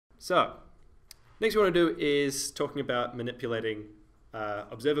So next we want to do is talking about manipulating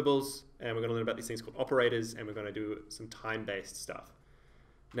observables, and we're going to learn about these things called operators, and we're going to do some time-based stuff.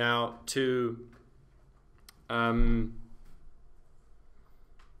 Now to let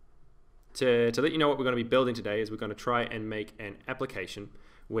you know what we're going to be building today is we're going to try and make an application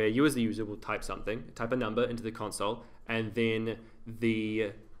where you as the user will type a number into the console, and then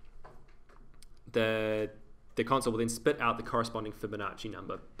the console will then spit out the corresponding Fibonacci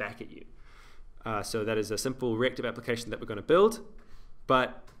number back at you. So that is a simple reactive application that we're going to build,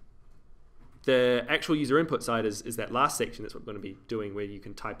 but the actual user input side is that last section. That's what we're going to be doing, where you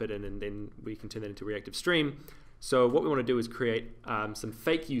can type it in and then we can turn that into reactive stream. So what we want to do is create some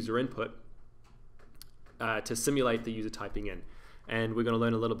fake user input to simulate the user typing in. And we're going to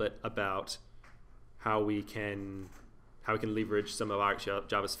learn a little bit about how we can leverage some of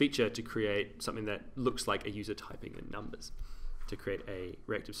RxJava's feature to create something that looks like a user typing in numbers to create a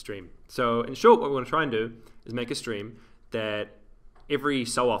reactive stream. So in short, what we want to try and do is make a stream that every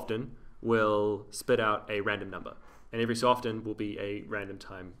so often will spit out a random number, and every so often will be a random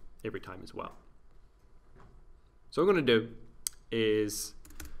time every time as well. So what I'm going to do is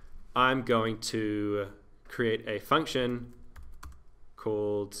I'm going to create a function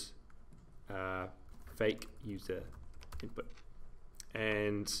called fake user input,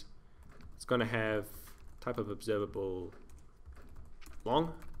 and it's going to have type of observable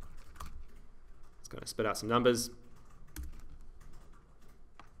long. It's going to spit out some numbers.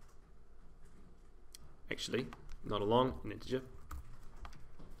 Actually, not a long, an integer.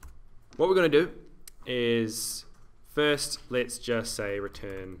 What we're going to do is first let's just say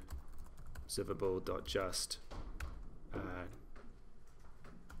return observable.just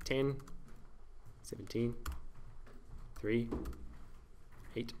 10, 17, 3,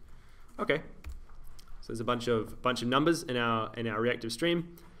 8. Okay. So there's a bunch of numbers in our reactive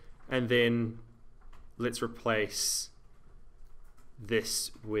stream, and then let's replace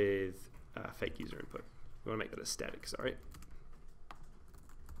this with fake user input. We want to make that a static, sorry.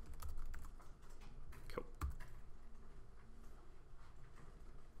 Cool.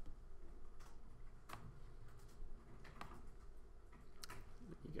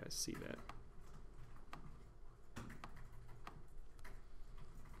 You guys see that?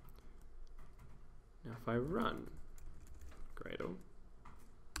 Now if I run Gradle,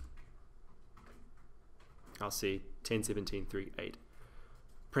 I'll see 10, 17, 3, 8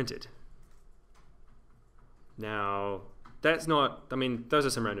 printed. Now that's not, I mean, those are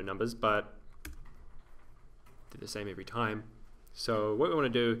some random numbers, but they're the same every time. So what we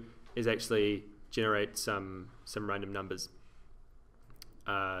want to do is actually generate some random numbers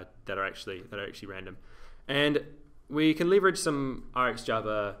that are actually random, and we can leverage some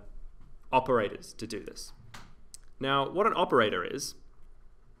RxJava operators to do this. Now, what an operator is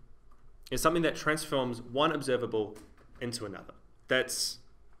something that transforms one observable into another. That's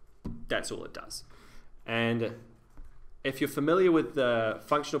all it does. And if you're familiar with the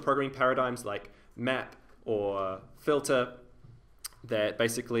functional programming paradigms like map or filter that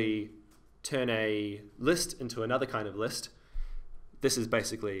basically turn a list into another kind of list, this is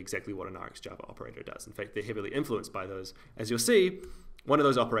basically exactly what an RxJava operator does. In fact, they're heavily influenced by those. As you'll see, one of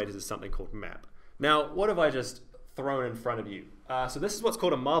those operators is something called map. Now, what have I just thrown in front of you? So this is what's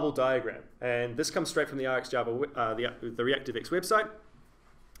called a marble diagram, and this comes straight from the RxJava, the ReactiveX website,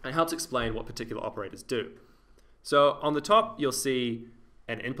 and helps explain what particular operators do. So on the top, you'll see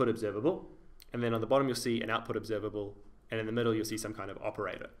an input observable, and then on the bottom, you'll see an output observable, and in the middle, you'll see some kind of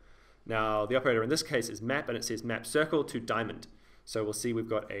operator. Now, the operator in this case is map, and it says map circle to diamond. So we'll see we've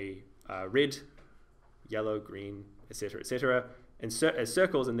got a red, yellow, green, etc., as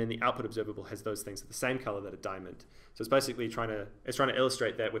circles, and then the output observable has those things of the same color that a diamond. So it's basically trying to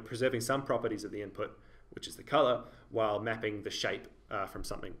illustrate that we're preserving some properties of the input, which is the color, while mapping the shape from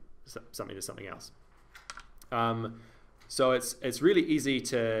something to something else. So it's really easy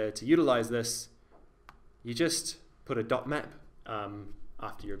to utilize this. You just put a dot map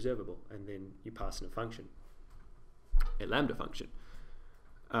after your observable, and then you pass in a function, a lambda function.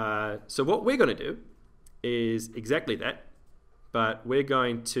 So what we're going to do is exactly that, but we're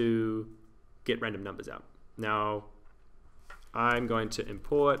going to get random numbers out. Now, I'm going to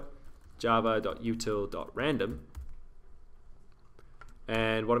import java.util.random,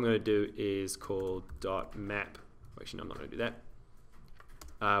 and what I'm going to do is call .map. Actually, no, I'm not going to do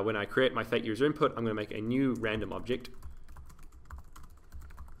that. When I create my fake user input, I'm going to make a new random object.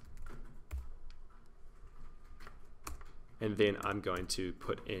 And then I'm going to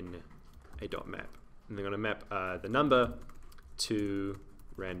put in a .map. And I'm going to map the number to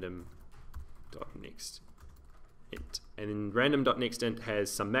random.next. int. And then random.nextInt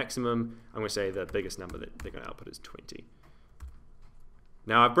has some maximum. I'm going to say the biggest number that they're going to output is 20.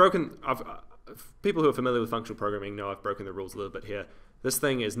 Now people who are familiar with functional programming know I've broken the rules a little bit here. This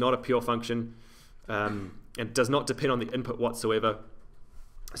thing is not a pure function and does not depend on the input whatsoever.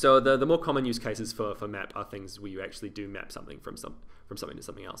 So the more common use cases for map are things where you actually do map something from something to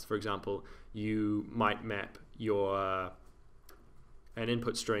something else. For example, you might map an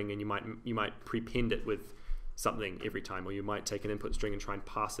input string and you might prepend it with something every time, or you might take an input string and try and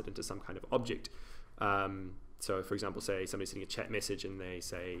pass it into some kind of object. So for example, say somebody's sending a chat message and they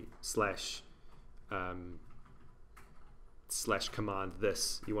say slash command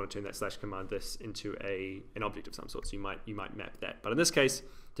this. You want to turn that slash command this into an object of some sort. So you might map that. But in this case,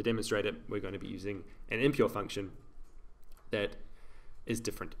 to demonstrate it, we're going to be using an impure function that is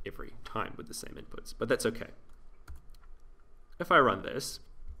different every time with the same inputs. But that's okay. If I run this,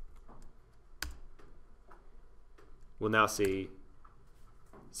 we'll now see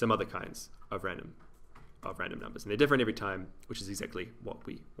some other kinds of random numbers. And they're different every time, which is exactly what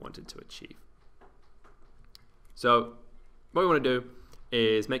we wanted to achieve. So what we want to do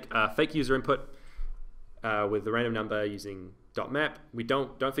is make a fake user input with the random number using .map. We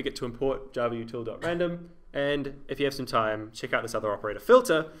don't forget to import javautil.random. And if you have some time, check out this other operator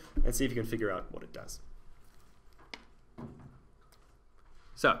filter and see if you can figure out what it does.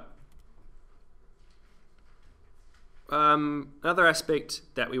 So another aspect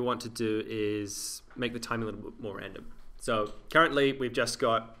that we want to do is make the time a little bit more random. So currently we've just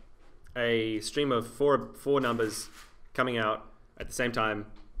got a stream of four numbers coming out at the same time,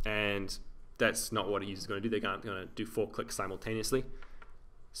 and that's not what a user is going to do. They're going to do 4 clicks simultaneously.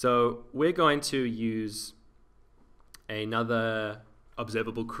 So we're going to use another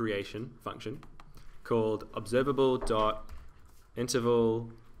observable creation function called observable.interval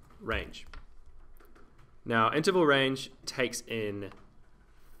range. Now, interval range takes in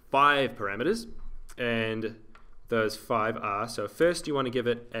 5 parameters, and those 5 are, so first you want to give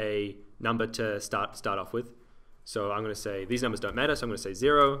it a number to start off with. So I'm going to say these numbers don't matter, so I'm going to say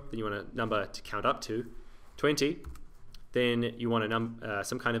 0. Then you want a number to count up to 20. Then you want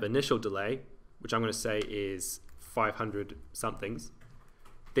some kind of initial delay, which I'm going to say is 500 somethings.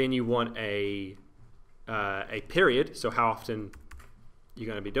 Then you want a period, so how often you're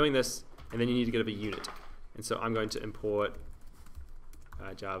going to be doing this, and then you need to give a unit. And so I'm going to import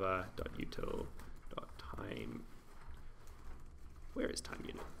java.util.time. Where is time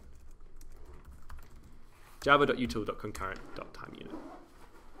unit? java.util.concurrent.timeunit.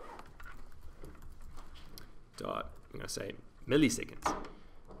 I'm going to say milliseconds.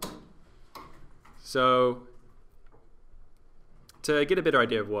 So to get a better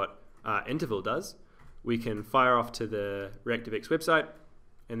idea of what interval does, we can fire off to the ReactiveX website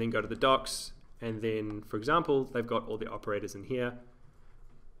and then go to the docs, and then, for example, they've got all the operators in here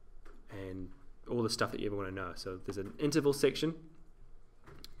and all the stuff that you ever want to know. So there's an interval section,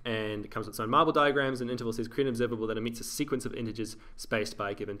 and it comes with its own marble diagrams, and interval says create an observable that emits a sequence of integers spaced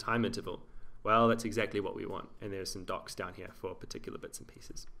by a given time interval. Well, that's exactly what we want, and there's some docs down here for particular bits and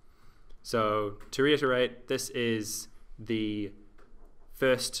pieces. So to reiterate, this is the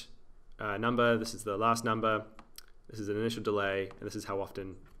first number, this is the last number, this is an initial delay, and this is how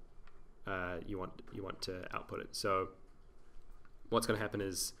often you want to output it. So what's going to happen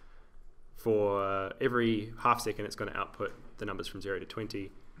is for every half second it's going to output the numbers from 0 to 20,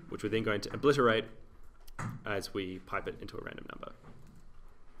 which we're then going to obliterate as we pipe it into a random number.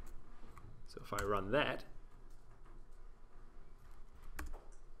 So if I run that,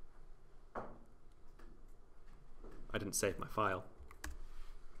 I didn't save my file.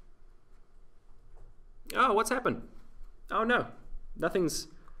 Oh, what's happened? Oh no, nothing's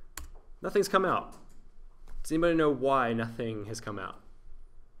come out. Does anybody know why nothing has come out?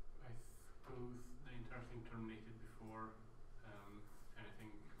 I suppose the entire thing terminated before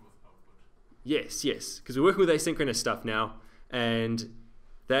anything was output. Yes, because we're working with asynchronous stuff now, and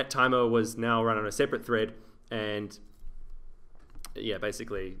that timer was now run on a separate thread, and yeah,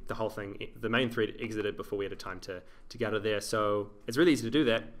 basically the whole thing, the main thread exited before we had a time to get out of there. So it's really easy to do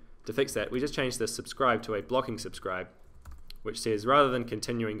that. To fix that, we just changed the subscribe to a blocking subscribe, which says rather than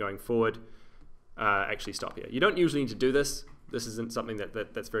continuing going forward, actually stop here. You don't usually need to do this. This isn't something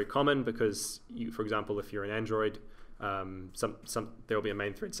that's very common, because you, for example, if you're in Android, there will be a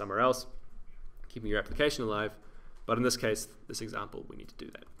main thread somewhere else keeping your application alive. But in this case, this example, we need to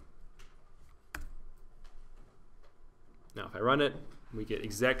do that. Now if I run it, we get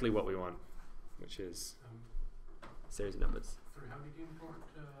exactly what we want, which is a series of numbers. Sorry, how did you import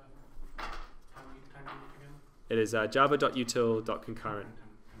time unit again? It is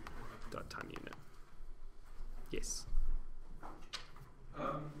java.util.concurrent.timeunit. Yes.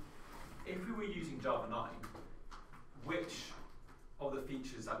 If we were using Java 9, which of the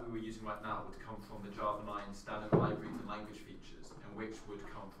features that we were using right now would come from the Java 9 standard libraries and language features, and which would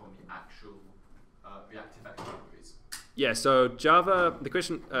come from the actual Reactive X libraries? Yeah, so Java, the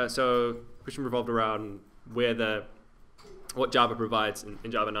question revolved around what Java provides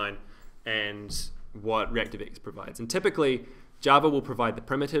in Java 9 and what Reactive X provides. And typically, Java will provide the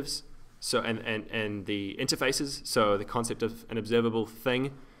primitives and the interfaces, so the concept of an observable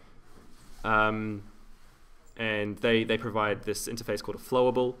thing. And they provide this interface called a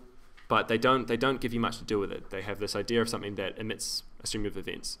flowable, but they don't give you much to do with it. They have this idea of something that emits a stream of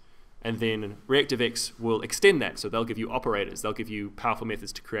events. And then ReactiveX will extend that, so they'll give you operators, they'll give you powerful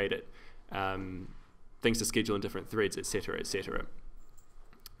methods to create it, things to schedule in different threads, etc., etc.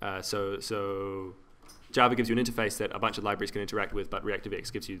 So Java gives you an interface that a bunch of libraries can interact with, but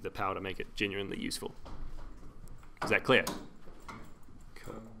ReactiveX gives you the power to make it genuinely useful. Is that clear?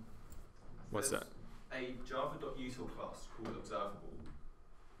 Cool. What's that? A Java.util class called Observable.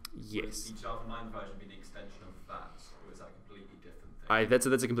 Yes. Would the Java 9 version be the extension of that, or is that a completely different thing?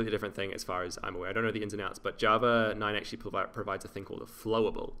 That's a completely different thing as far as I'm aware. I don't know the ins and outs, but Java 9 actually provides a thing called a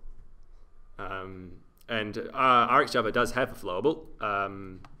flowable. And RxJava does have a flowable.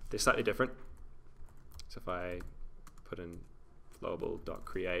 They're slightly different. So if I put in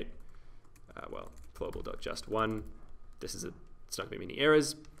flowable.create, flowable.just1, it's not going to be any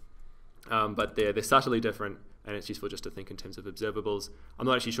errors. But they're subtly different, and it's useful just to think in terms of observables. I'm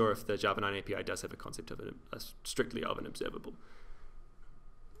not actually sure if the Java 9 API does have a concept of strictly of an observable.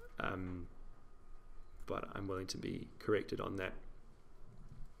 But I'm willing to be corrected on that.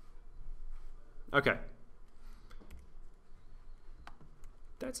 Okay.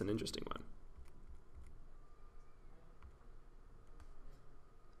 That's an interesting one.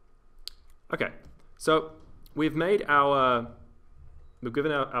 Okay, so we've given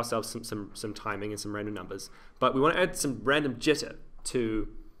ourselves some timing and some random numbers, but we want to add some random jitter to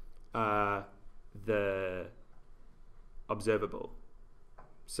the observable.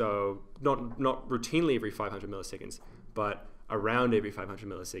 So not routinely every 500 milliseconds, but around every 500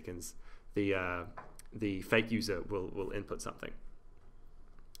 milliseconds, the fake user will input something.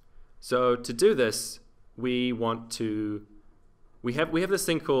 So to do this, we have this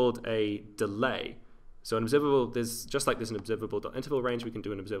thing called a delay. So an observable, just like there's an observable.interval range, we can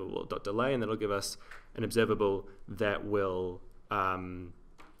do an observable.delay, and that'll give us an observable that will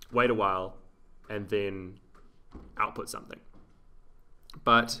wait a while and then output something.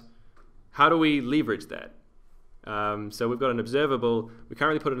 But how do we leverage that? So we've got an observable. We can't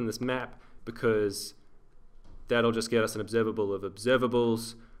really put it in this map because that'll just get us an observable of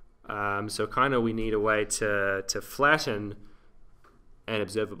observables. So kind of we need a way to flatten an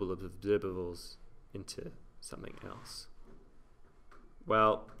observable of observables into something else.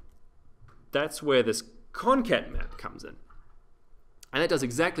 Well, that's where this Concat Map comes in. And it does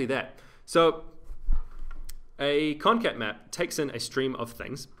exactly that. So a Concat Map takes in a stream of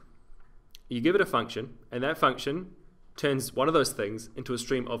things. You give it a function, and that function turns one of those things into a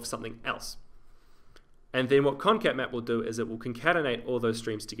stream of something else. And then what Concat Map will do is it will concatenate all those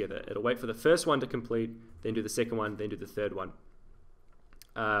streams together. It'll wait for the first one to complete, then do the second one, then do the third one.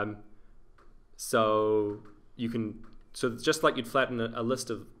 So just like you'd flatten a list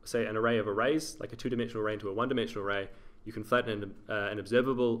of, say, an array of arrays, like a two-dimensional array into a one-dimensional array, you can flatten an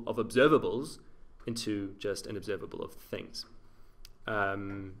observable of observables into just an observable of things.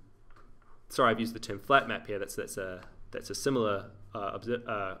 Sorry, I've used the term flat map here. That's a similar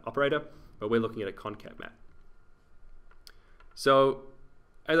operator, but we're looking at a Concat Map. So,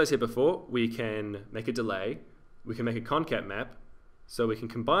 as I said before, we can make a delay. We can make a Concat Map. So we can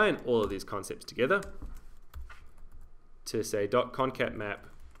combine all of these concepts together to say .concat map,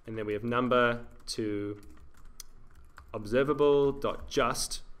 and then we have number to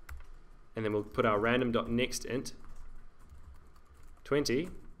observable.just, and then we'll put our random.nextInt 20,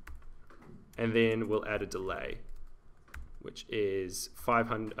 and then we'll add a delay, which is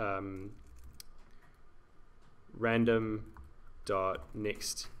 500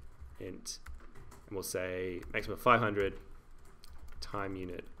 random.nextInt, and we'll say maximum 500 time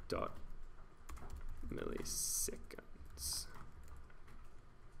unit dot milliseconds.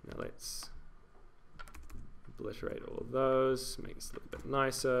 Now let's obliterate all of those, make this look a bit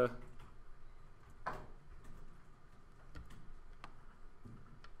nicer.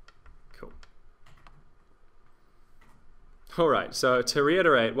 Cool. All right, so to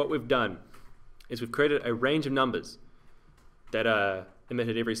reiterate, what we've done is we've created a range of numbers that are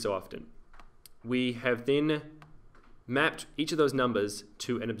emitted every so often. We have then mapped each of those numbers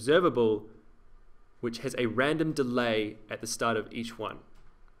to an observable which has a random delay at the start of each one.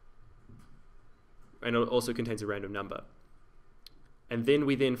 And it also contains a random number. And then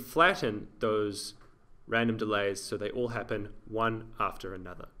we then flatten those random delays so they all happen one after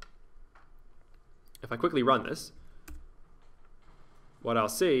another. If I quickly run this, what I'll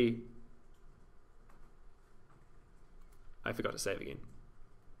see, I forgot to save again.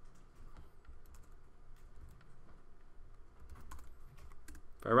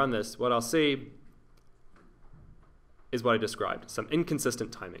 If I run this, what I'll see is what I described, some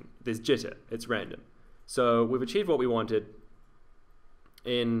inconsistent timing. There's jitter, it's random. So we've achieved what we wanted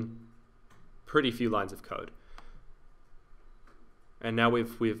in pretty few lines of code. And now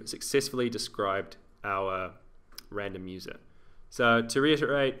we've successfully described our random user. So to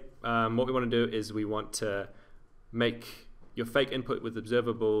reiterate, what we want to do is we want to make your fake input with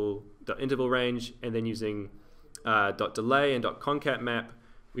observable .interval range, and then using .delay and .concat map,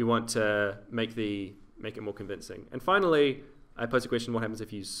 we want to make it more convincing. And finally, I pose a question: what happens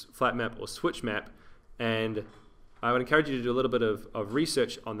if you use flat map or switch map? And I would encourage you to do a little bit of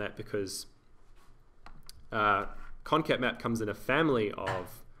research on that, because Concat Map comes in a family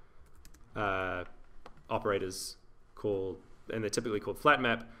of operators and they're typically called flat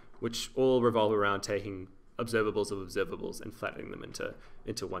map, which all revolve around taking observables of observables and flattening them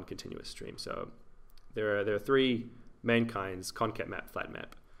into one continuous stream. So there are three main kinds: Concat Map, flat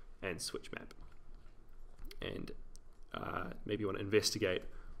map, and switch map. And maybe you want to investigate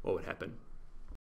what would happen